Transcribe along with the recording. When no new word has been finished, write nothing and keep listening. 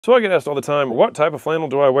So I get asked all the time, what type of flannel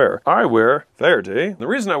do I wear? I wear Verity. The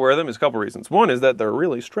reason I wear them is a couple reasons. One is that they're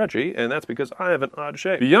really stretchy, and that's because I have an odd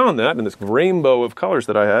shape. Beyond that, in this rainbow of colors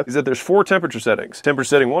that I have, is that there's 4 temperature settings. Temperature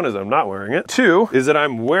setting 1 is I'm not wearing it. 2 is that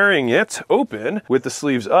I'm wearing it open with the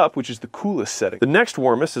sleeves up, which is the coolest setting. The next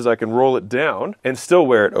warmest is I can roll it down and still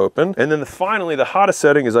wear it open. And then finally, the hottest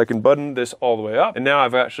setting is I can button this all the way up. And now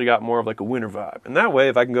I've actually got more of like a winter vibe. And that way,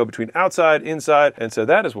 if I can go between outside, inside, and so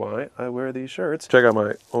that is why I wear these shirts. Check out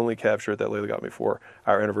my only calf shirt that Layla got me for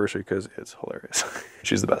our anniversary because it's hilarious.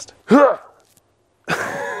 She's the best.